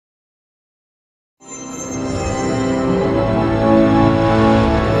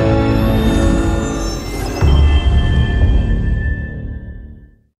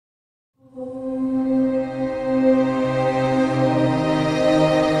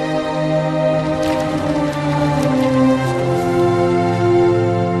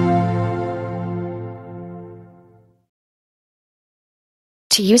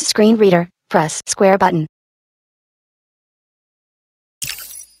To use screen reader, press square button.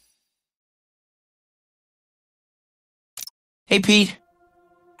 Hey, Pete.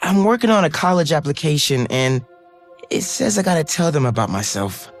 I'm working on a college application, and it says I gotta tell them about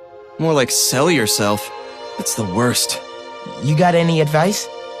myself. More like sell yourself. It's the worst. You got any advice?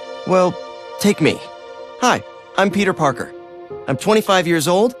 Well, take me. Hi, I'm Peter Parker. I'm 25 years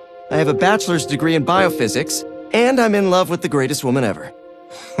old, I have a bachelor's degree in biophysics, and I'm in love with the greatest woman ever.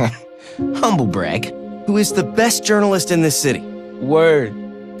 Humble brag. Who is the best journalist in this city. Word.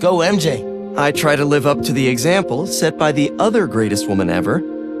 Go, MJ. I try to live up to the example set by the other greatest woman ever,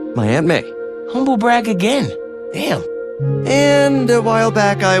 my Aunt May. Humble brag again. Damn. And a while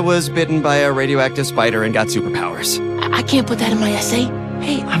back, I was bitten by a radioactive spider and got superpowers. I can't put that in my essay.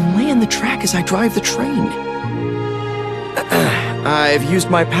 Hey, I'm laying the track as I drive the train. I've used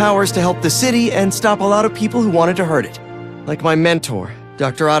my powers to help the city and stop a lot of people who wanted to hurt it. Like my mentor,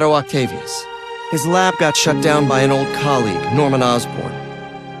 Dr. Otto Octavius. His lab got shut down by an old colleague, Norman Osborn.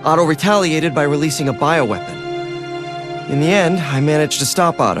 Otto retaliated by releasing a bioweapon. In the end, I managed to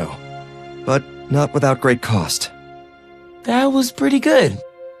stop Otto, but not without great cost. That was pretty good.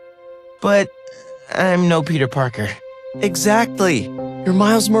 But I'm no Peter Parker. Exactly. You're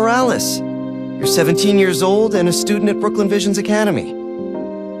Miles Morales. You're 17 years old and a student at Brooklyn Visions Academy.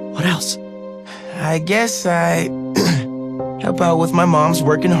 What else? I guess I help out with my mom's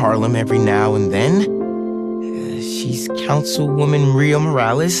work in Harlem every now and then. She's Councilwoman Rio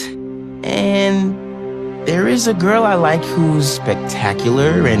Morales. And there is a girl I like who's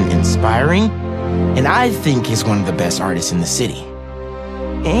spectacular and inspiring, and I think is one of the best artists in the city.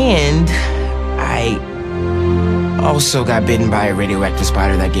 And I also got bitten by a radioactive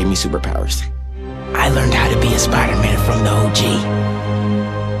spider that gave me superpowers. I learned how to be a Spider-Man from the OG.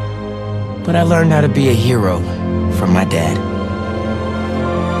 But I learned how to be a hero from my dad.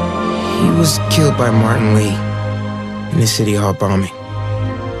 He was killed by Martin Lee in the City Hall bombing.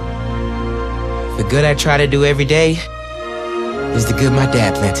 The good I try to do every day is the good my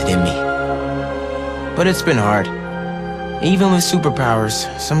dad planted in me. But it's been hard. Even with superpowers,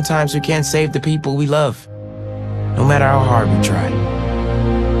 sometimes we can't save the people we love, no matter how hard we try.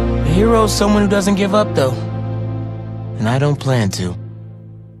 A hero's someone who doesn't give up, though. And I don't plan to.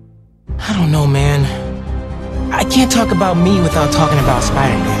 I don't know, man. I can't talk about me without talking about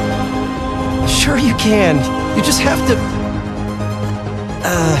Spider-Man. Sure you can. You just have to...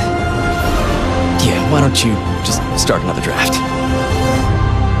 Yeah, why don't you just start another draft?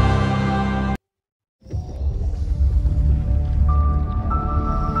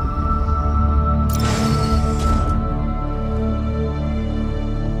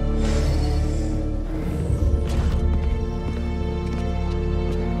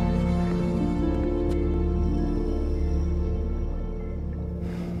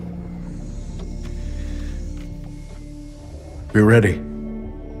 We're ready.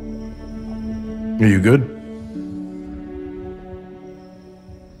 Are you good?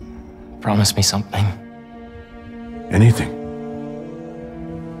 Promise me something. Anything.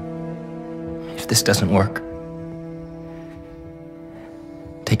 If this doesn't work,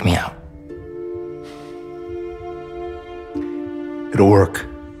 take me out. It'll work.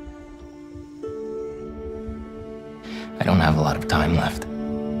 I don't have a lot of time left.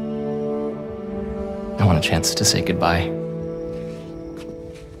 I want a chance to say goodbye.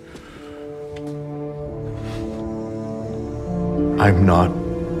 I'm not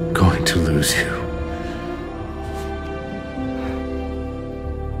going to lose you.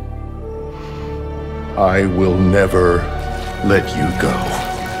 I will never let you go.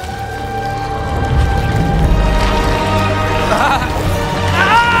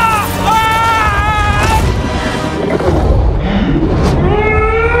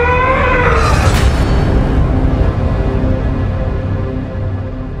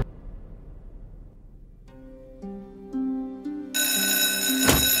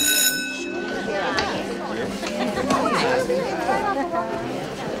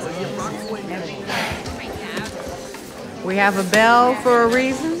 We have a bell for a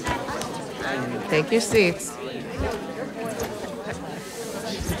reason. Take your seats.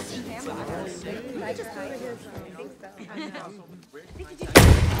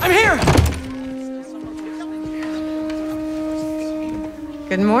 I'm here!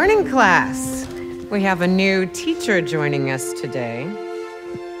 Good morning, class. We have a new teacher joining us today.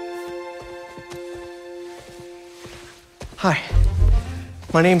 Hi.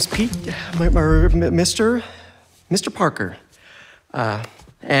 My name's Pete, Mr. Parker.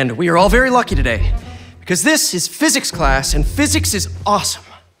 And we are all very lucky today, because this is physics class, and physics is awesome.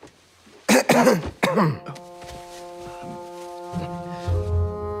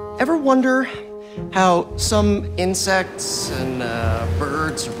 Ever wonder how some insects and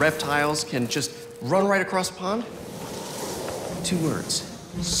birds, reptiles can just run right across a pond? 2 words.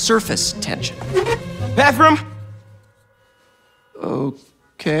 Surface tension. Bathroom?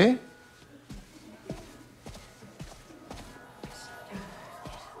 Okay.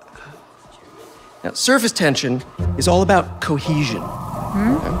 Now, surface tension is all about cohesion.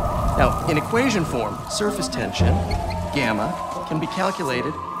 Okay? Now, in equation form, surface tension, gamma, can be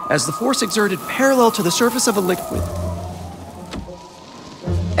calculated as the force exerted parallel to the surface of a liquid,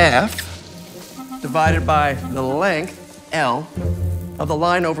 F, divided by the length, L, of the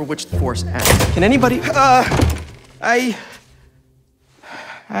line over which the force acts. Can anybody... I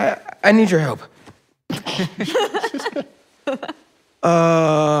need your help.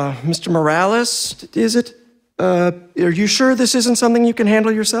 Mr. Morales, is it? Are you sure this isn't something you can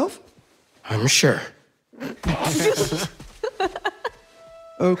handle yourself? I'm sure.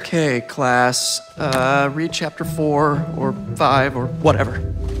 Okay, class. Read chapter 4 or 5 or whatever.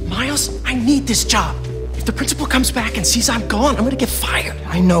 Miles, I need this job. If the principal comes back and sees I'm gone, I'm gonna get fired.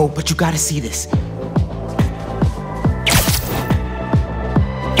 I know, but you gotta see this.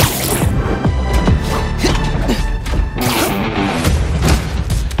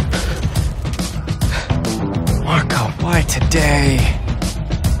 Marco, why today?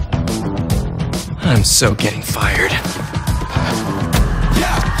 I'm so getting fired.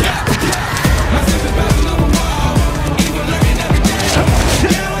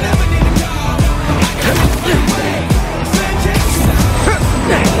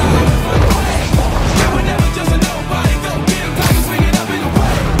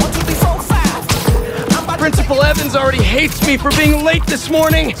 Principal Evans already hates me for being late this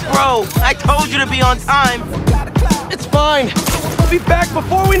morning. Bro, I told you to be on time. It's fine. We'll be back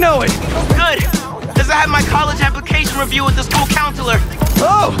before we know it. Good, because I have my college application review with the school counselor.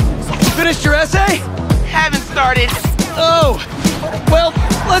 Oh, you finished your essay? Haven't started. Oh, well,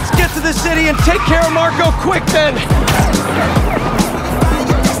 let's get to the city and take care of Marco quick then.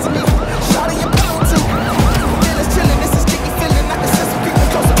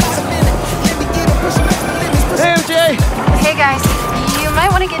 Hey, MJ. Hey guys, you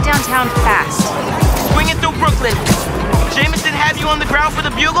might want to get downtown fast. Swinging through Brooklyn. Jameson have you on the ground for the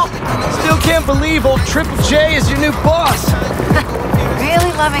bugle? Still can't believe old Triple J is your new boss.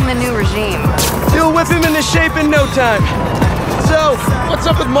 Really loving the new regime. You'll whip him into shape in no time. So, what's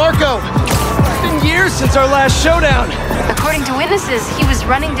up with Marco? It's been years since our last showdown. According to witnesses, he was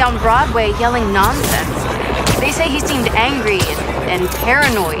running down Broadway yelling nonsense. They say he seemed angry and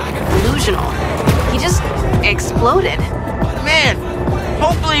paranoid, delusional. He just exploded. Man,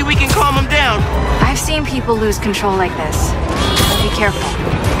 hopefully we can calm him down. I've seen people lose control like this. Be careful.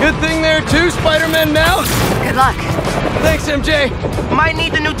 Good thing there are 2 Spidermen now. Good luck. Thanks, MJ. Might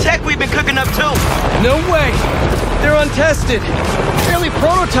need the new tech we've been cooking up too. No way. They're untested. Barely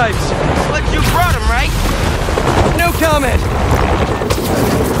prototypes. But you brought them, right? No comment.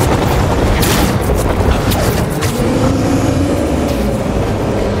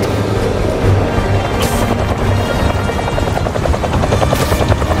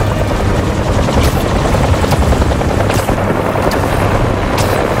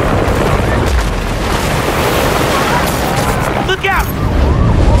 Look out!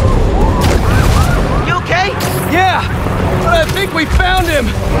 You okay? Yeah, but I think we found him.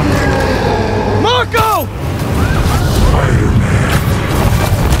 Marco!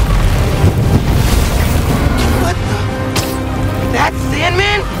 What the? That's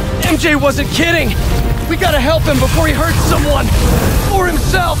Sandman? MJ wasn't kidding. We gotta help him before he hurts someone. Or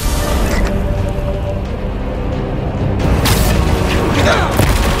himself.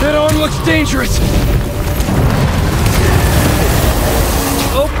 That arm looks dangerous.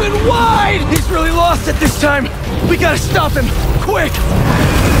 Open wide! He's really lost it this time. We gotta stop him. Quick!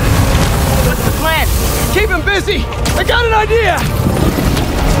 What's the plan? Keep him busy. I got an idea.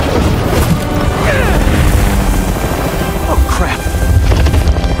 Oh, crap.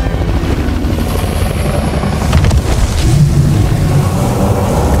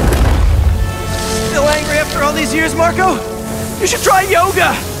 Still angry after all these years, Marco? You should try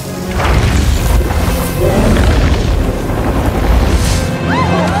yoga.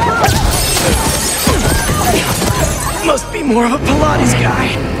 Must be more of a Pilates guy.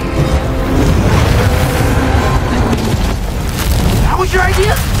 That was your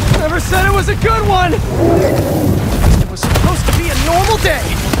idea? Never said it was a good one. It was supposed to be a normal day.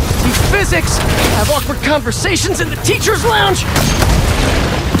 Teach physics, have awkward conversations in the teacher's lounge.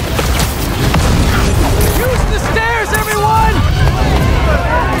 Use the stairs, everyone!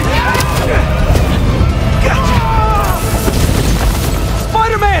 Gotcha.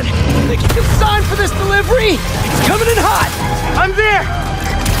 Spider-Man!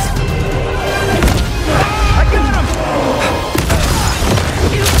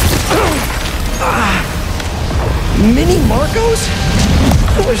 Mini Marcos?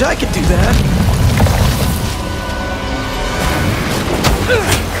 I wish I could do that.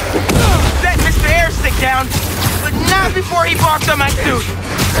 Set Mr. Airstick down, but not before he barked on my suit.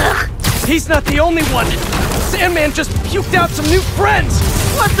 He's not the only one. Sandman just puked out some new friends.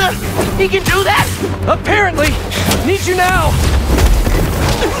 What the? He can do that? Apparently. Need you now.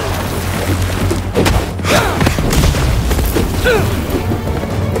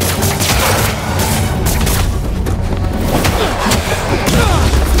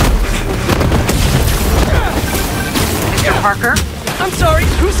 Mr. Parker? I'm sorry,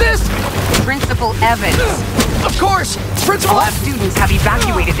 who's this? Principal Evans. Of course, Principal All students have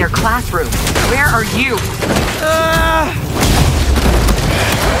evacuated their classrooms. Where are you?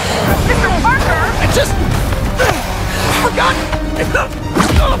 Mr. Parker! I just forgot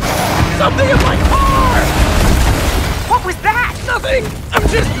something in my car. What was that? Nothing. I'm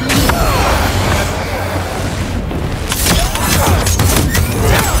just.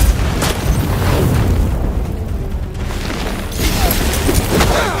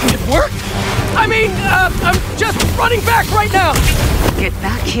 It worked. I mean, I'm just running back right now. Get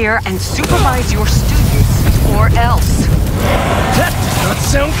back here and supervise your students, or else. That does not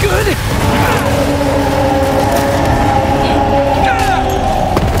sound good.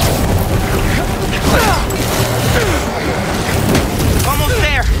 Almost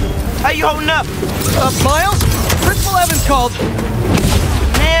there. How you holding up? Miles? Principal Evans called.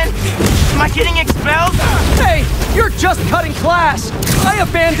 Man, am I getting expelled? Hey, you're just cutting class. I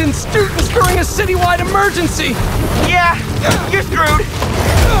abandoned students during a citywide emergency. Yeah, you're screwed.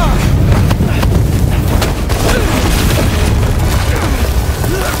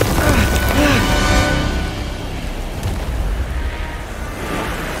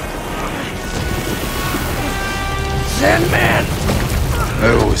 Sandman!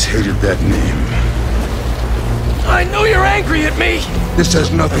 I always hated that name. I know you're angry at me. This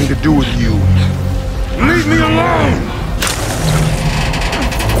has nothing to do with you. Leave me alone!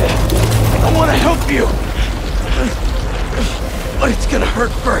 I want to help you. But it's gonna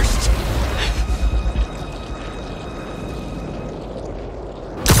hurt first.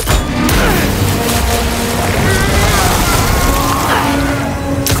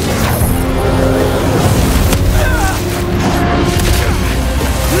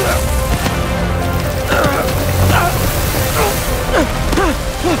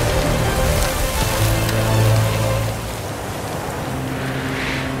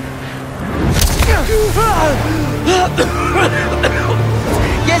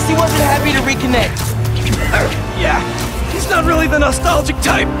 Guess he wasn't happy to reconnect. Yeah, he's not really the nostalgic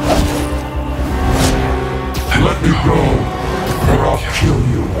type. Let me go, or I'll kill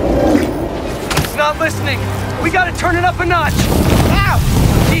you. He's not listening. We gotta turn it up a notch. Ow!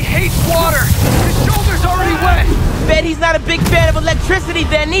 He hates water. His shoulder's already wet. Bet he's not a big fan of electricity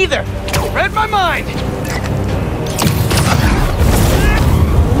then either. Read my mind.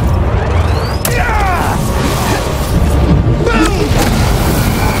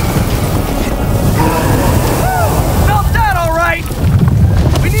 Felt that all right.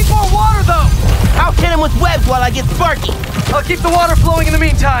 We need more water though. I'll hit him with webs while I get Sparky. I'll keep the water flowing in the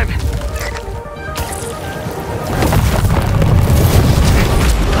meantime.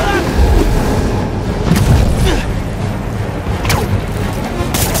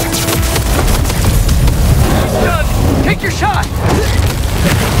 Done. Take your shot.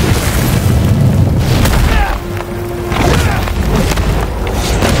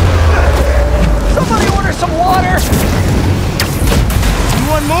 Somebody order some water. You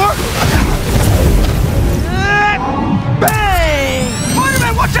want more? Bang!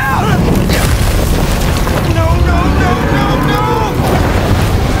 Spiderman, watch out! No, no, no, no, no!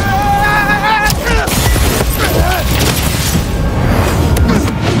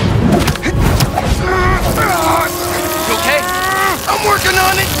 You okay? I'm working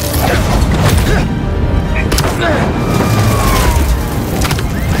on it!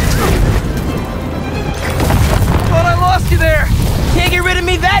 Thought I lost you there. Can't get rid of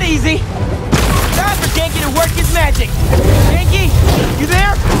me that easy! Time for Genki to work his magic! Genki, you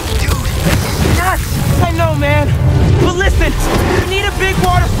there? Dude, nuts! I know, man. But listen, we need a big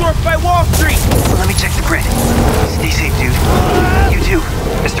water source by Wall Street. Let me check the grid. Stay safe, dude. You too,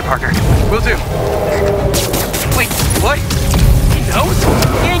 Mr. Parker. Will do. Wait, what? He knows?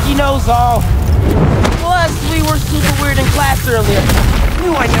 Genki knows all. Plus, we were super weird in class earlier.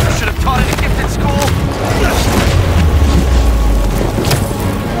 Knew I never should have taught at a gifted school.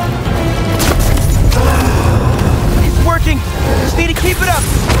 It's working. Just need to keep it up.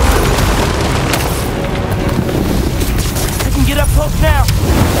 I can get up close now.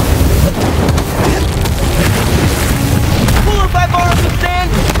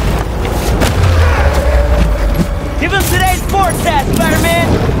 forecast, Spider-Man!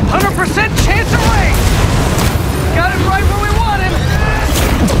 100% chance of rain! Got it right where we want him!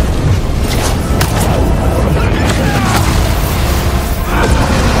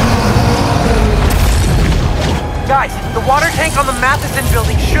 Guys, the water tank on the Matheson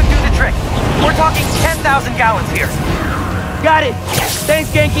building should do the trick. We're talking 10,000 gallons here. Got it!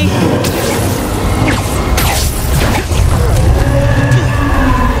 Thanks, Genki!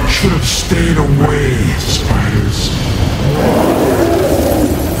 Should have stayed away, spiders.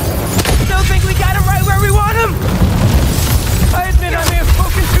 Still think we got him right where we want him? I admit I may have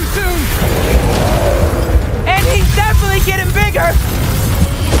spoken too soon. And he's definitely getting bigger!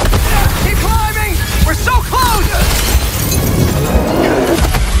 Keep climbing! We're so close!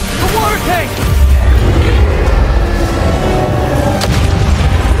 The water tank!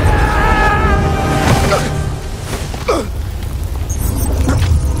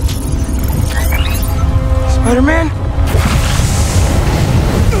 Spider-Man?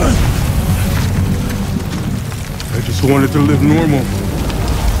 I just wanted to live normal,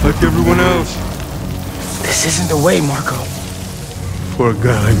 like everyone else. This isn't the way, Marco. For a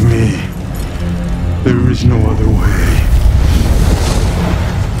guy like me, there is no other way.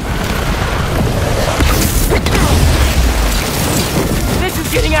 This is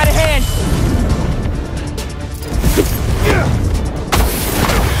getting out of hand!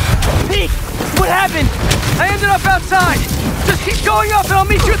 Pete! What happened? I ended up outside! Just keep going up and I'll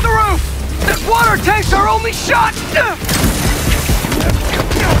meet you at the roof! This water tank's our only shot!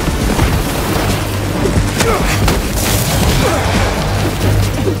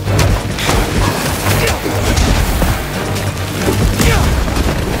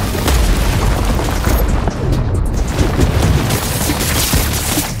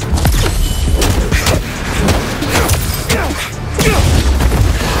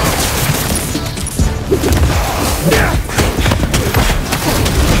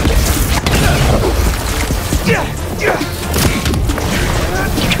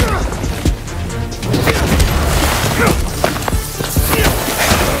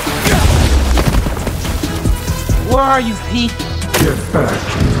 Where are you, Pete? Get back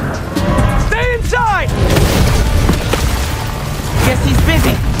here. Stay inside! Guess he's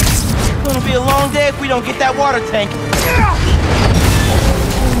busy. It's gonna be a long day if we don't get that water tank.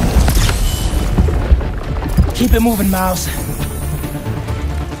 Keep it moving, Miles.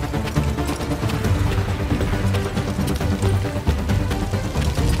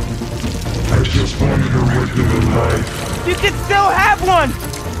 I just wanted a regular life. You can still have one!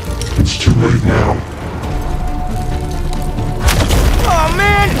 It's too late now. Oh,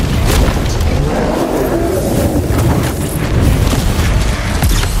 man!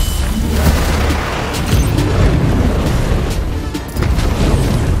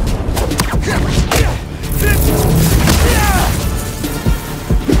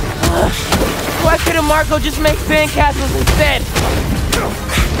 Why couldn't Marco just make sandcastles instead?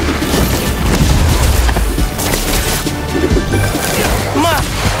 Ma,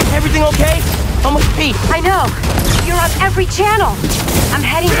 everything okay? I'm with Pete. I know. You're on every channel. I'm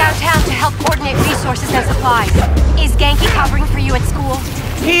heading downtown to help coordinate resources and supplies. Is Genki covering for you at school?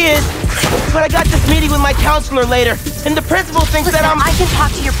 He is, but I got this meeting with my counselor later, and the principal thinks Listen, that I can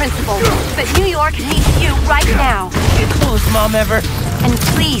talk to your principal, but New York needs you right now. Coolest mom ever. And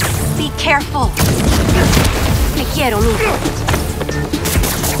please, be careful. Te quiero mucho.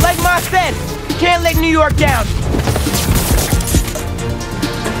 Like Ma said, can't let New York down.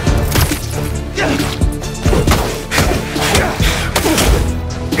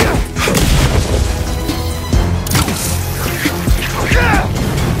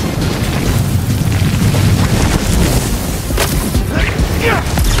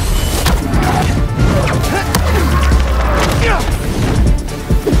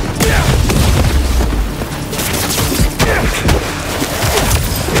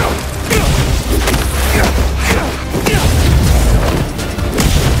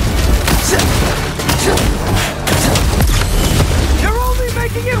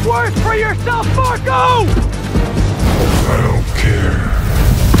 Worse for yourself, Marco! I don't care.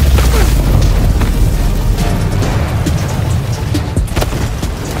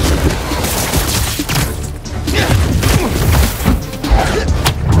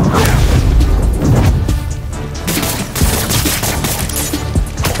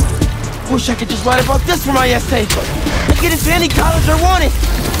 Wish I could just write about this for my essay. I'd get into any college I wanted.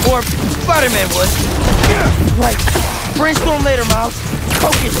 Or Spider-Man would. Right. Brainstorm later, Miles.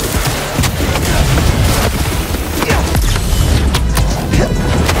 Focus.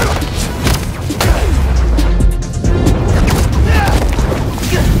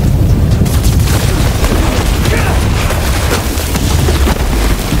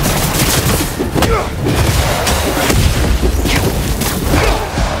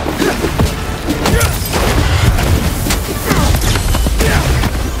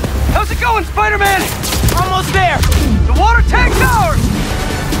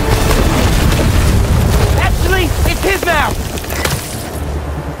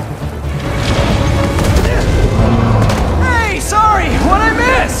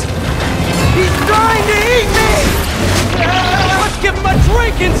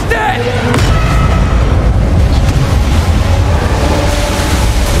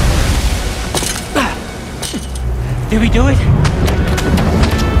 Did we do it?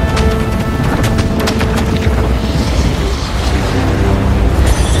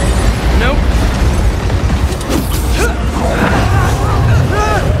 Nope.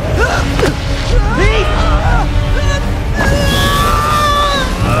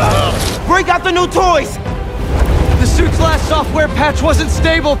 Break out the new toys! The suit's last software patch wasn't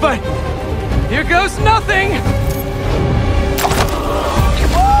stable, but here goes nothing!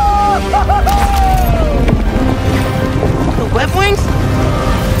 The web wings?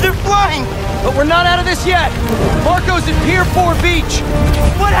 They're flying! But we're not out of this yet! Marco's at Pier 4 Beach!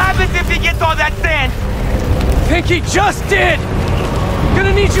 What happens if he gets all that sand? Think he just did!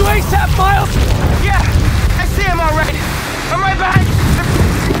 Gonna need you ASAP, Miles! Yeah, I see him all right. I'm right behind you.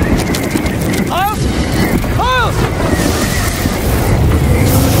 Miles? Miles!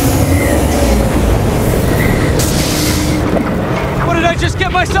 What did I just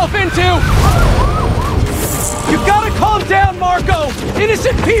get myself into? You gotta calm down, Marco!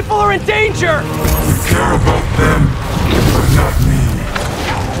 Innocent people are in danger! We care about them, but not me.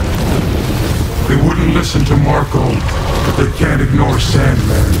 They wouldn't listen to Marco, but they can't ignore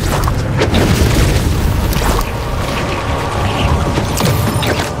Sandman.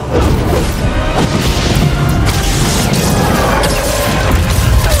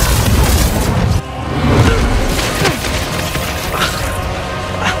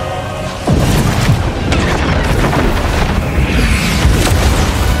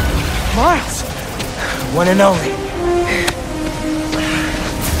 Miles! One and only.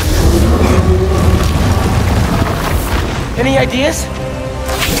 Any ideas?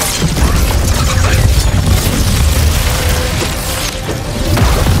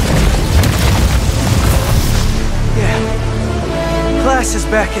 Yeah. Class is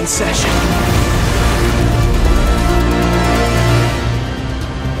back in session.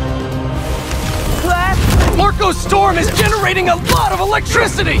 Marco's storm is generating a lot of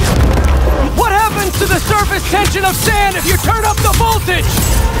electricity! What happens to the surface tension of sand if you turn up the voltage?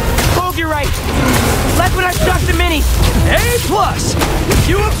 Hope you're right. Like when I shot the minis. A+. If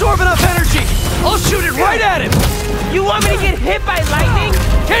you absorb enough energy, I'll shoot it right at him! You want me to get hit by lightning?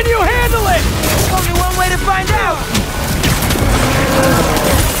 Can you handle it? Only one way to find out.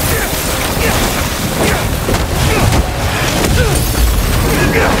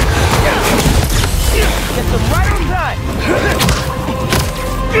 Get them right on time.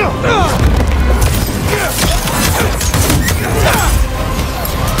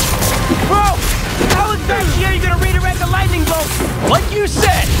 Bro, how exactly are you gonna redirect the lightning bolt? Like you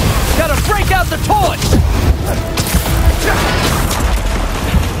said, gotta break out the toys!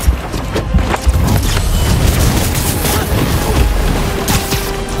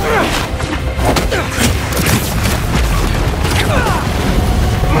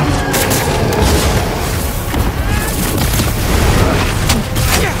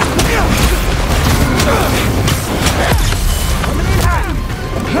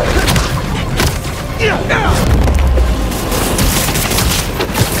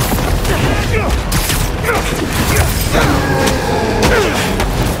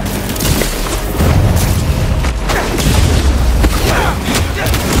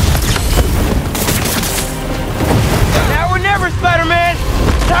 Now or never, Spider-Man!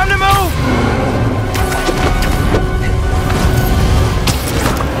 Time to move!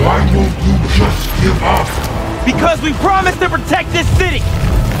 Why won't you just give up? Because we promised to protect this city!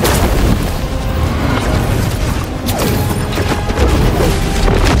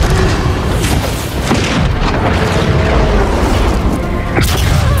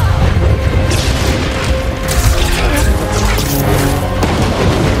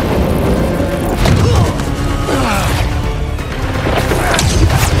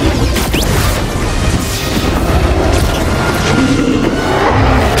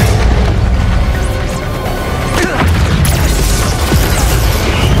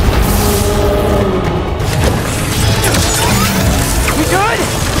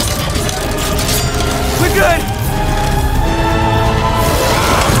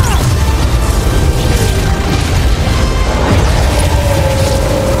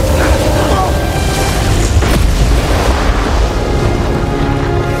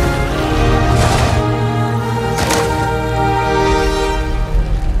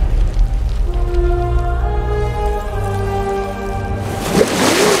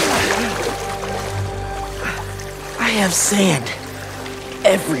 Sand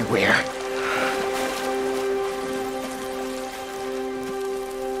everywhere.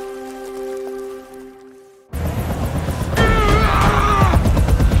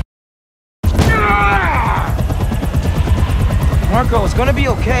 Marco, it's gonna be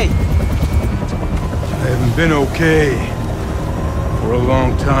okay. I haven't been okay for a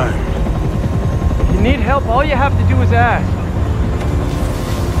long time. If you need help, all you have to do is ask.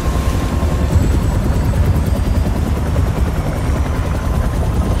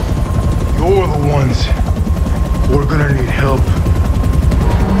 You're the ones who are gonna need help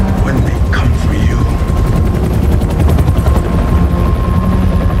when they come for you.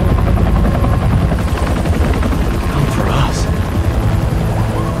 Come for us.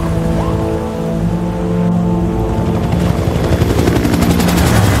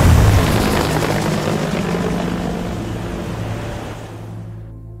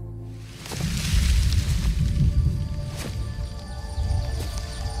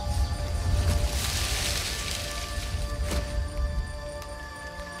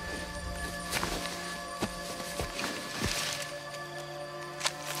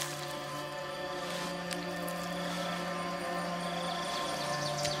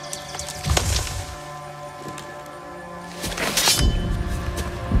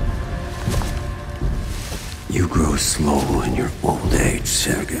 You grow slow in your old age,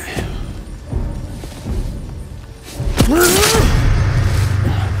 Sergei.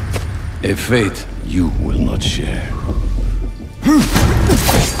 A fate you will not share.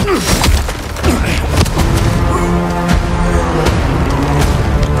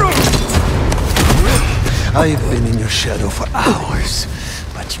 I've been in your shadow for hours,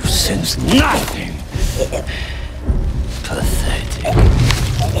 but you sense nothing. Pathetic.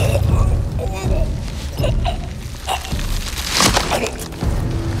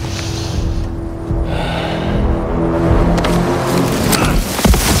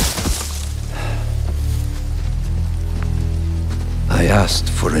 I asked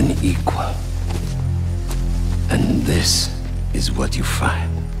for an equal, and this is what you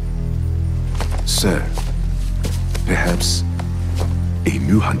find. Sir, perhaps a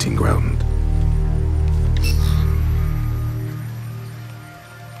new hunting ground.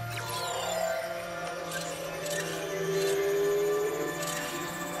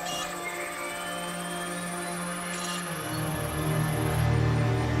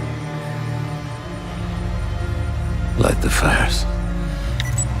 Light the fires.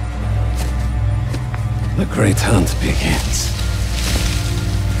 The great hunt begins.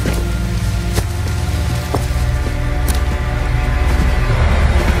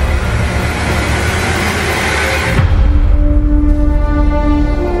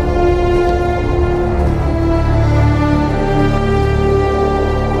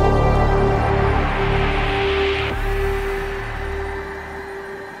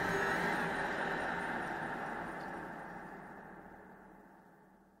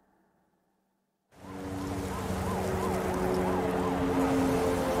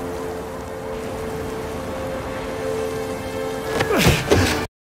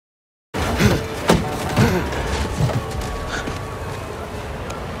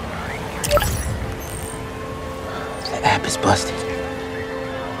 The app is busted.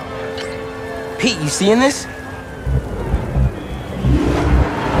 Pete, you seeing this?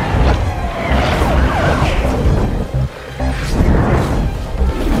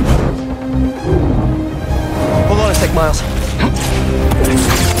 Hold on a sec, Miles.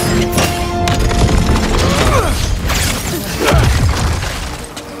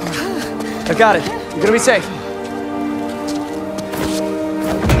 I got it. You're gonna be safe.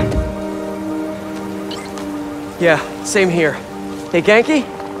 Yeah, same here. Hey, Genki?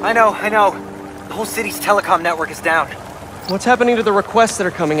 I know. The whole city's telecom network is down. What's happening to the requests that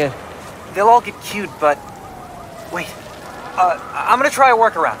are coming in? They'll all get queued, but... Wait. I'm gonna try a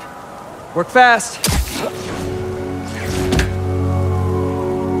workaround. Work fast.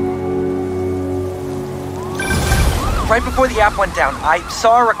 Right before the app went down, I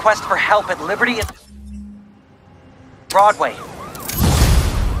saw a request for help at Liberty and Broadway.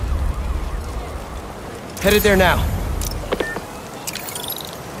 Headed there now.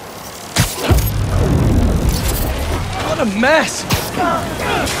 What a mess!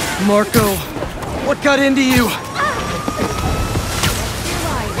 Marco, what got into you?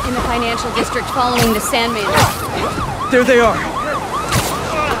 In the financial district following the Sandman. There they are.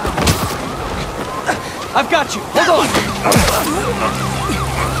 I've got you. Hold on.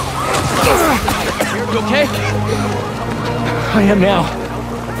 You okay? I am now.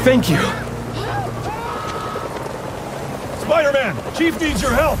 Thank you. Spider-Man! Chief needs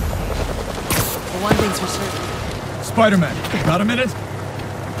your help! Well, one thing's for certain. Spider-Man, got a minute?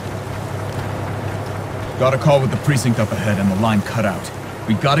 Got a call with the precinct up ahead and the line cut out.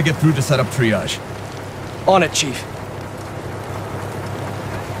 We gotta get through to set up triage. On it, Chief.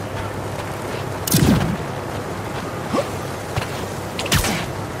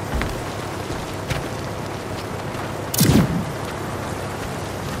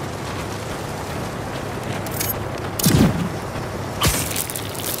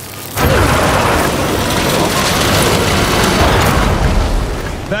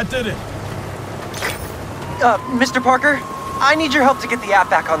 That did it. Mr. Parker, I need your help to get the app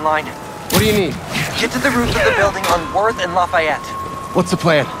back online. What do you need? Get to the roof of the building on Worth and Lafayette. What's the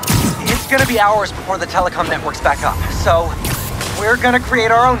plan? It's gonna be hours before the telecom network's back up, so we're gonna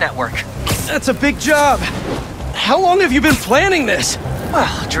create our own network. That's a big job. How long have you been planning this?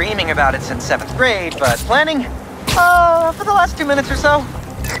 Well, dreaming about it since 7th grade, but planning? For the last 2 minutes or so.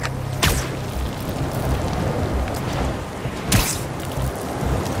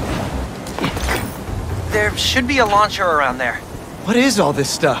 There should be a launcher around there. What is all this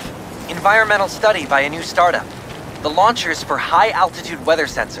stuff? Environmental study by a new startup. The launcher's for high-altitude weather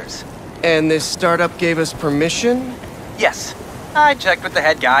sensors. And this startup gave us permission? Yes. I checked with the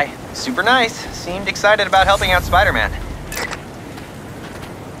head guy. Super nice. Seemed excited about helping out Spiderman.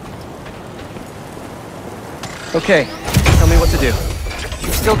 Okay, tell me what to do.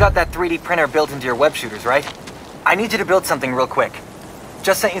 You've still got that 3D printer built into your web shooters, right? I need you to build something real quick.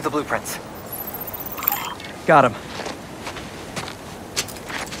 Just sent you the blueprints. Got him.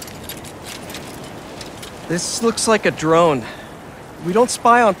 This looks like a drone. We don't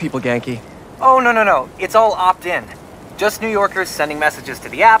spy on people, Genki. Oh, no. It's all opt-in. Just New Yorkers sending messages to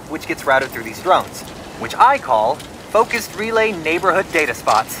the app, which gets routed through these drones, which I call Focused Relay Neighborhood Data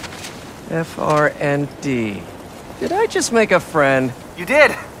Spots. FRND. Did I just make a friend? You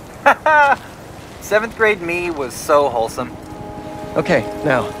did! 7th grade me was so wholesome. Okay,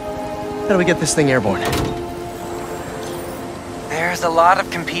 now, how do we get this thing airborne? There's a lot of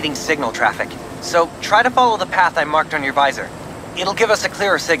competing signal traffic, so try to follow the path I marked on your visor. It'll give us a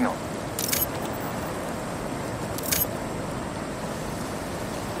clearer signal.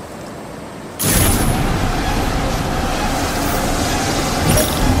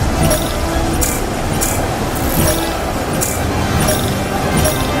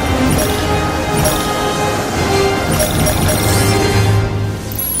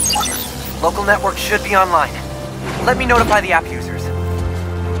 Local network should be online. Let me notify the app users.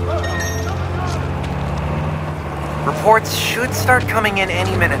 Reports should start coming in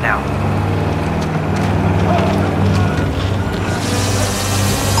any minute now.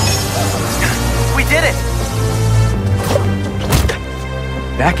 We did it!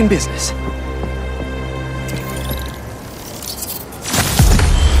 Back in business.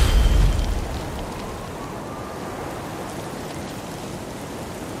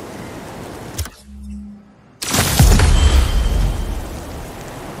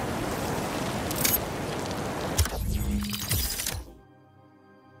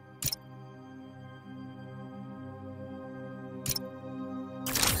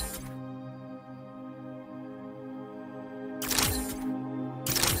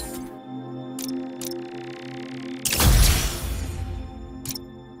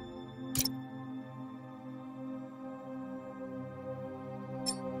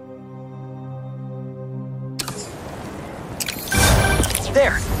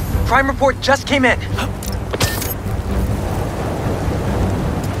 There! Crime report just came in.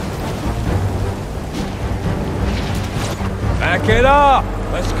 Back it up!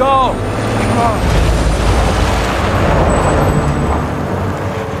 Let's go!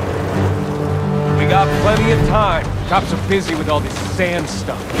 We got plenty of time. Cops are busy with all this sand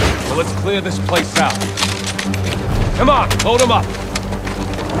stuff. So let's clear this place out. Come on, load them up!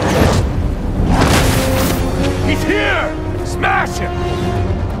 He's here! Smash him!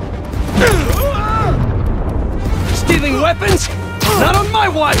 Stealing weapons? Not on my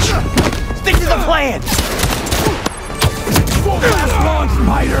watch! Stick to the plan! Won't last long,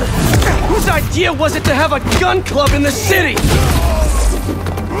 Spider! Whose idea was it to have a gun club in the city?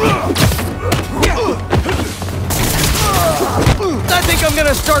 I think I'm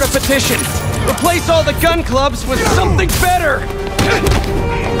gonna start a petition. Replace all the gun clubs with something better!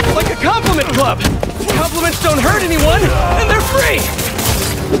 Like a compliment club! Compliments don't hurt anyone, and they're free!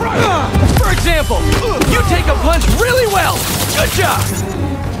 For example, you take a punch really well! Good job!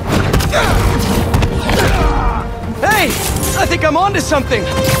 Hey! I think I'm onto something!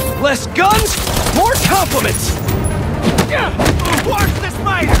 Less guns, more compliments! Watch the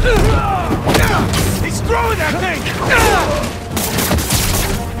spider! He's throwing that thing!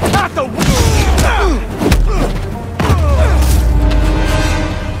 Not the...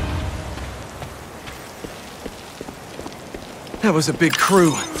 That was a big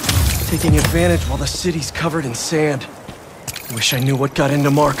crew, taking advantage while the city's covered in sand. I wish I knew what got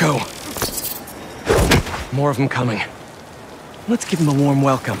into Marco. More of them coming. Let's give them a warm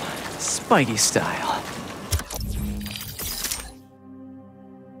welcome, Spidey style.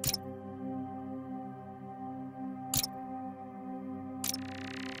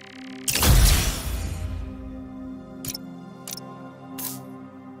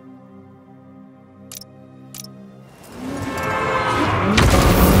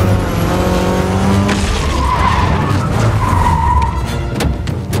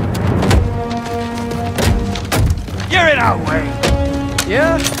 No way.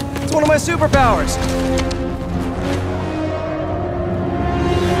 Yeah, it's one of my superpowers.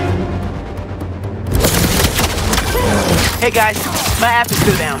 Hey guys, my app is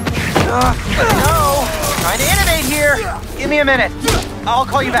still down. No! Trying to innovate here. Give me a minute. I'll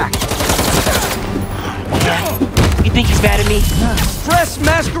call you back. You think he's mad at me? Stress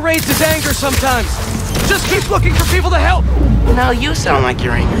masquerades as anger sometimes. Just keep looking for people to help. Now you sound like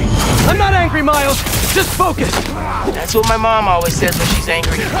you're angry. I'm not angry, Miles. Just focus. That's what my mom always says when she's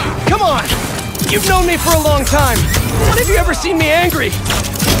angry. Come on. You've known me for a long time. When have you ever seen me angry?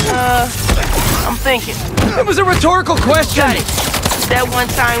 I'm thinking. It was a rhetorical question. Got it. That one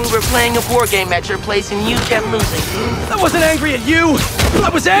time we were playing a board game at your place and you kept losing. I wasn't angry at you. I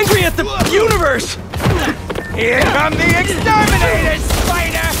was angry at the universe. Here come the exterminators,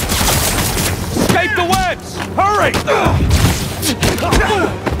 Spider! Escape the webs! Hurry!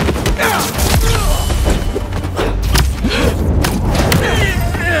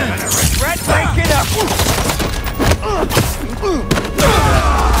 Regret waking up!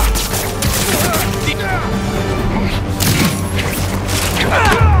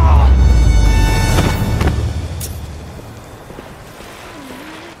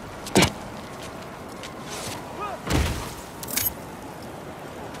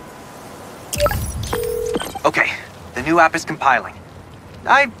 Okay, the new app is compiling.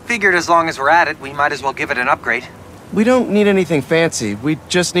 I figured as long as we're at it, we might as well give it an upgrade. We don't need anything fancy. We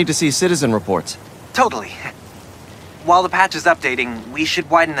just need to see citizen reports. Totally. While the patch is updating, we should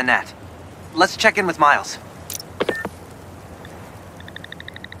widen the net. Let's check in with Miles.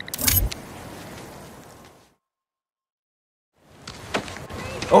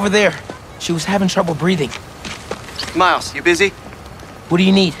 Over there. She was having trouble breathing. Miles, you busy? What do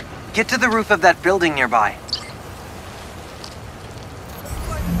you need? Get to the roof of that building nearby.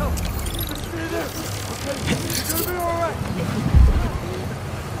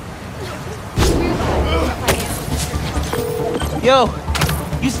 Yo,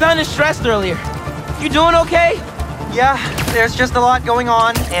 you sounded stressed earlier. You doing okay? Yeah, there's just a lot going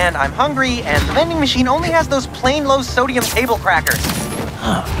on, and I'm hungry, and the vending machine only has those plain low-sodium table crackers.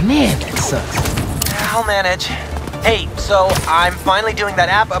 Oh, man, that sucks. I'll manage. Hey, so I'm finally doing that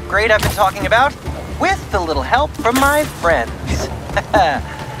app upgrade I've been talking about, with a little help from my friends.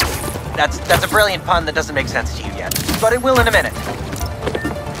 That's a brilliant pun that doesn't make sense to you yet, but it will in a minute.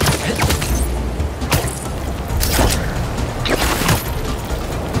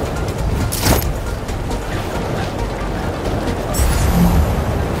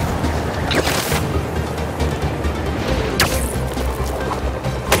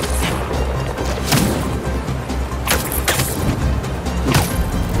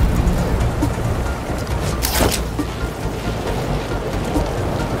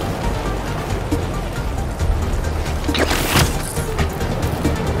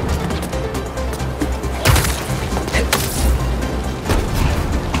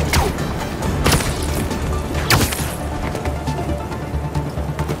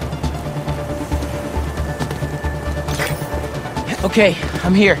 Okay,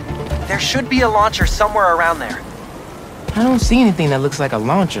 I'm here. There should be a launcher somewhere around there. I don't see anything that looks like a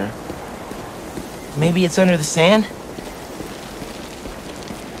launcher. Maybe it's under the sand?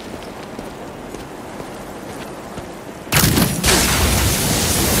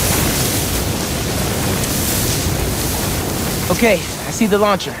 Okay, I see the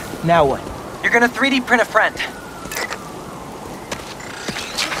launcher. Now what? You're gonna 3D print a friend.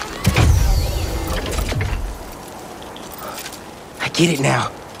 I get it now.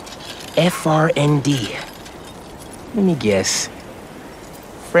 FRND. Let me guess.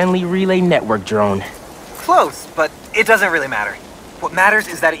 Friendly Relay Network Drone. Close, but it doesn't really matter. What matters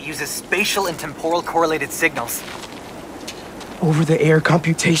is that it uses spatial and temporal correlated signals. Over-the-air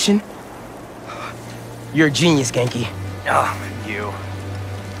computation? You're a genius, Genki. Oh, you.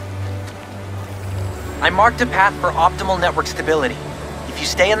 I marked a path for optimal network stability. If you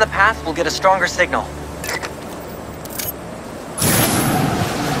stay in the path, we'll get a stronger signal.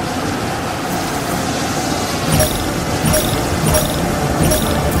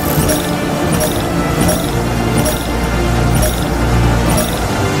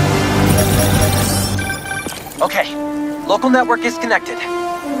 Okay, local network is connected.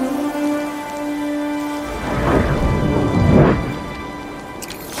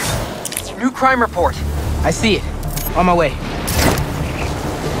 New crime report. I see it. On my way.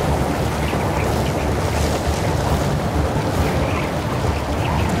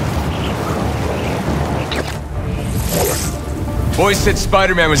 Boys said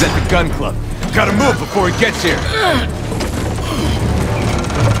Spiderman was at the gun club. Gotta move before he gets here.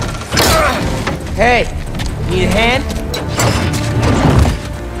 Hey, need a hand?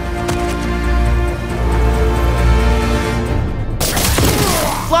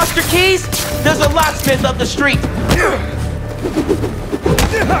 Mr. Keys, there's a locksmith up the street.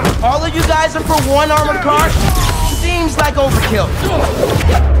 All of you guys are for one armored car? Seems like overkill.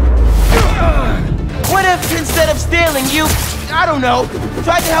 What if, instead of stealing, you, I don't know,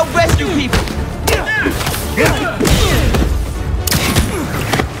 tried to help rescue people?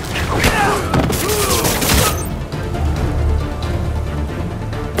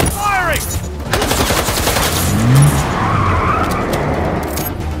 Firing!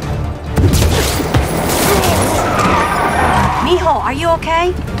 Mijo, are you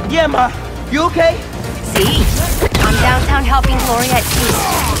okay? Yeah, Ma. You okay? See? I'm downtown helping Gloria at Keys.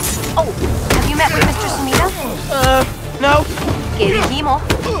 Oh, have you met with Mr. Sumida? No. Que dijimos.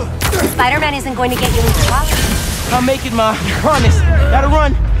 Spider-Man isn't going to get you into trouble. I'll make it, Ma. Promise. Gotta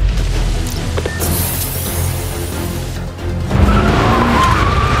run.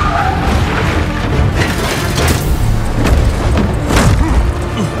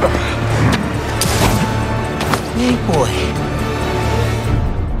 Hey, boy.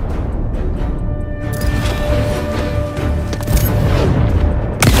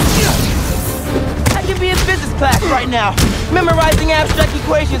 I could be in physics class right now, memorizing abstract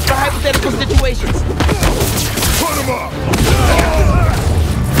equations for hypothetical situations. Put him up!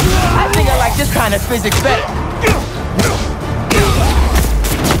 I think I like this kind of physics better.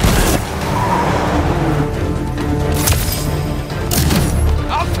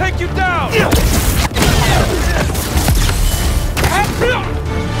 I'll take you down!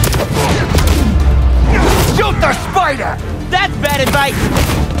 Shoot the spider! That's bad advice!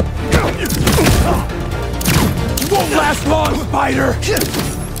 You won't last long, Spider!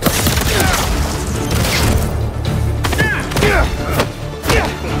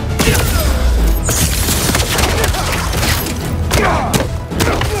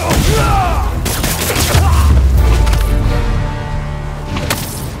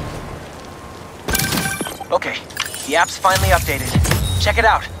 Okay, the app's finally updated. Check it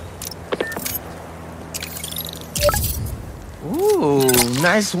out. Ooh,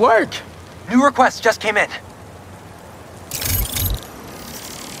 nice work. New requests just came in.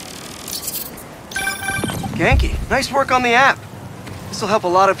 Genki, nice work on the app. This'll help a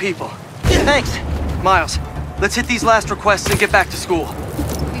lot of people. Thanks. Miles, let's hit these last requests and get back to school.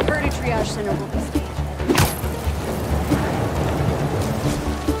 We've heard a triage center will be staged.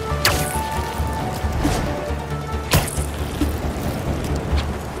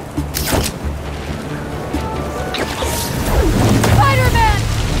 Spider-Man!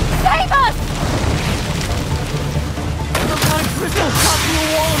 Save us! Crystal shot through a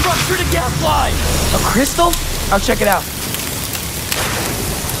wall and ruptured a gas line! A crystal? I'll check it out.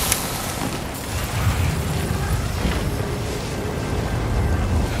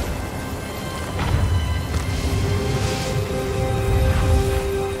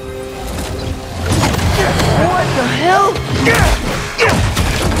 What the hell?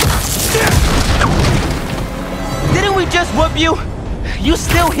 Didn't we just whoop you? You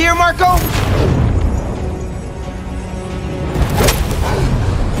still here, Marco?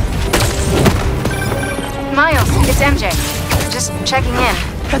 Miles, it's MJ. Just checking in.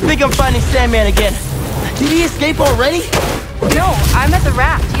 I think I'm finding Sandman again. Did he escape already? No, I'm at the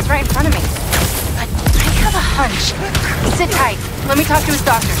raft. He's right in front of me. But I have a hunch. Sit tight. Let me talk to his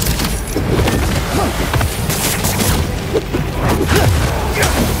doctor.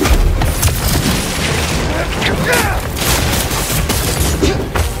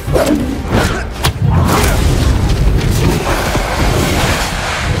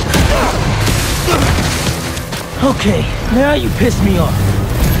 Okay, now you piss me off.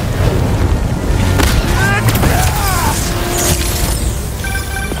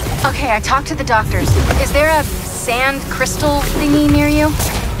 Okay, I talked to the doctors. Is there a sand crystal thingy near you?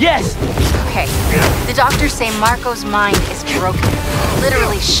 Yes! Okay. The doctors say Marco's mind is broken.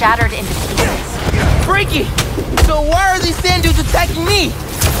 Literally shattered into pieces. Freaky! So why are these sand dudes attacking me?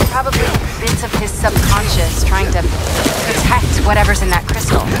 Probably bits of his subconscious trying to protect whatever's in that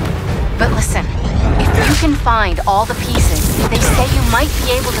crystal. But listen, if you can find all the pieces, they say you might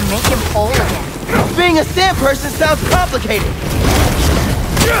be able to make him whole again. Being a sand person sounds complicated.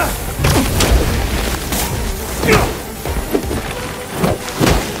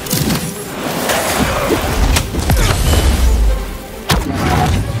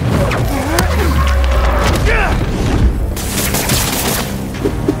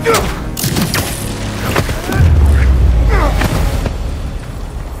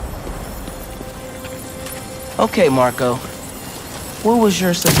 Okay, Marco. What was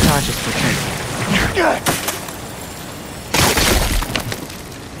your subconscious protecting?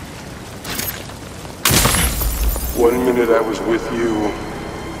 One minute I was with you,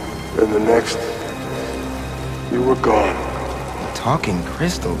 And the next, you were gone. Talking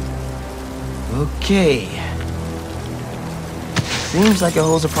crystal. Okay. Seems like it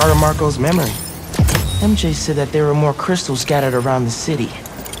holds a part of Marco's memory. MJ said that there were more crystals scattered around the city.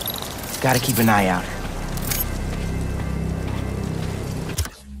 Gotta keep an eye out.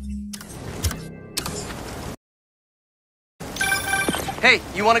 Hey,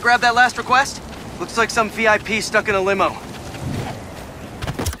 you want to grab that last request? Looks like some VIP stuck in a limo.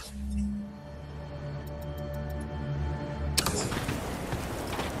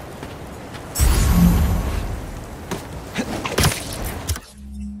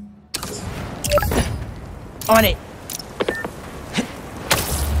 On it.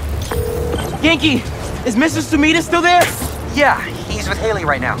 Genki, is Mr. Sumida still there? Yeah, he's with Haley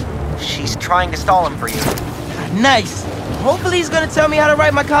right now. She's trying to stall him for you. Nice. Hopefully he's gonna tell me how to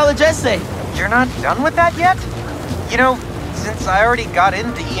write my college essay. You're not done with that yet? You know, since I already got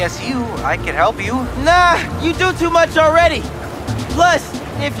into ESU, I could help you. Nah, you do too much already. Plus,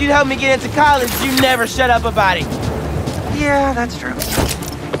 if you help me get into college, you never shut up about it. Yeah, that's true.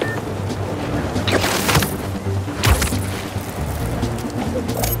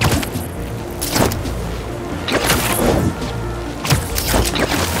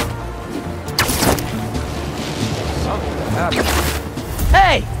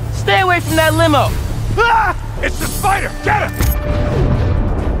 Hey, stay away from that limo. Ah! It's the spider! Get him!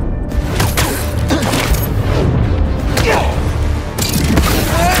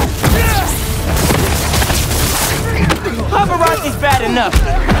 Paparazzi's bad enough.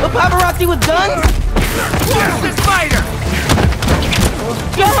 But paparazzi with guns? Where's the spider?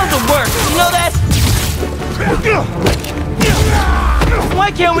 Y'all are the worst, you know that?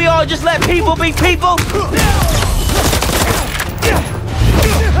 Why can't we all just let people be people?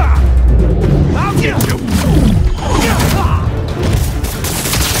 I'll get you!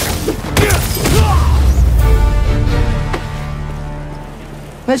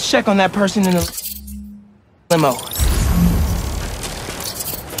 Let's check on that person in the limo.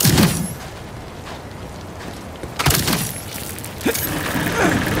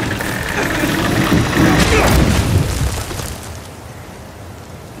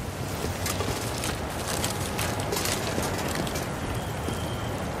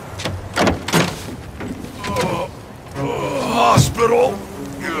 Hospital?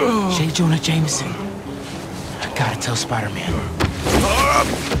 J. Jonah Jameson. I gotta tell Spider-Man.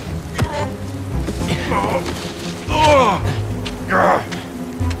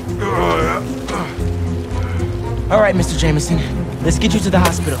 All right, Mr. Jameson. Let's get you to the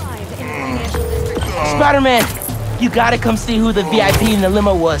hospital. Spider-Man, you gotta come see who the VIP in the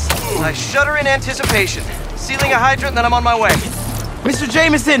limo was. I shudder in anticipation. Sealing a hydrant, then I'm on my way. Mr.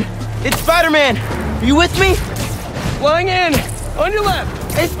 Jameson, it's Spider-Man. Are you with me? Flying in! On your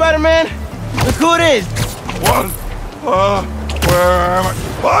left! Hey, Spider-Man. Look who it is. What? Where am I?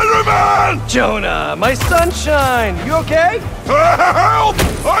 Spider-Man! Jonah, my sunshine! You okay? Help!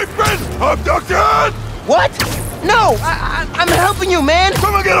 I've been abducted! What? No! I'm helping you, man!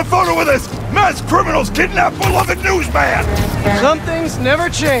 Someone get a photo of this! Mass criminals kidnap beloved newsman! Some things never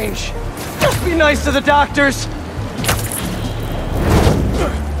change. Just be nice to the doctors.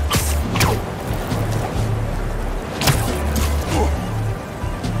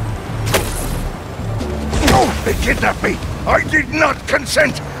 They kidnapped me! I did not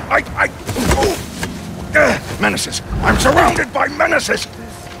consent! Menaces! I'm surrounded by menaces!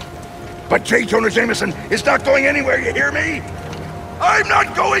 But J. Jonah Jameson is not going anywhere, you hear me? I'm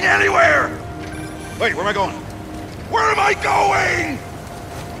not going anywhere! Wait, where am I going? Where am I going?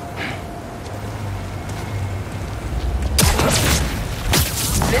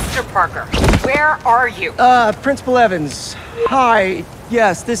 Mr. Parker, where are you? Principal Evans. Hi.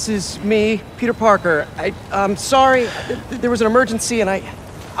 Yes, this is me, Peter Parker. I'm sorry. There was an emergency and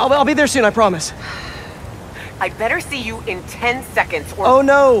I'll be there soon, I promise. I better see you in 10 seconds or— Oh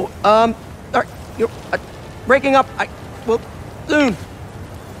no. You're breaking up. Well, soon.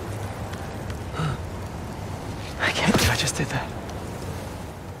 I can't believe I just did that.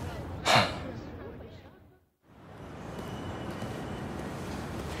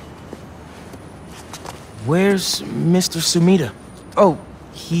 Where's Mr. Sumida? Oh,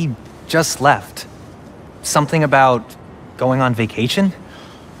 he just left. Something about going on vacation?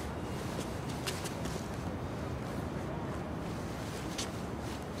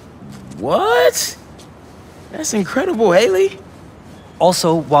 What? That's incredible, Haley.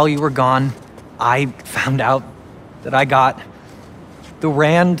 Also, while you were gone, I found out that I got the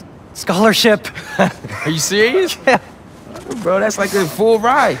Rand scholarship. Are you serious? Yeah. Bro, that's like a full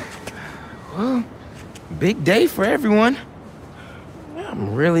ride. Well, big day for everyone.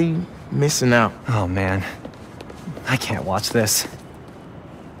 I'm really missing out. Oh, man. I can't watch this.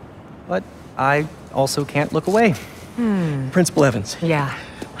 But I also can't look away. Principal Evans. Yeah.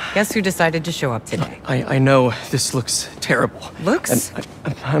 Guess who decided to show up today? I know this looks terrible. Looks? And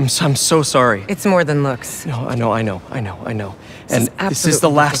I'm so sorry. It's more than looks. No, I know. And this is the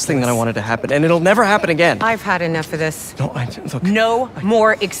last thing that I wanted to happen, and it'll never happen again. I've had enough of this. No, look. No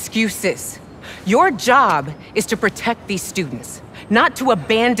more excuses. Your job is to protect these students, not to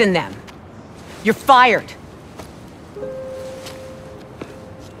abandon them. You're fired.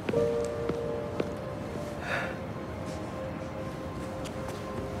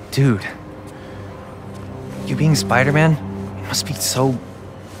 Dude, you being Spider-Man, it must be so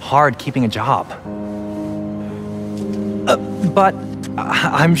hard keeping a job. But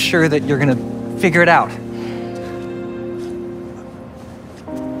I'm sure that you're gonna figure it out.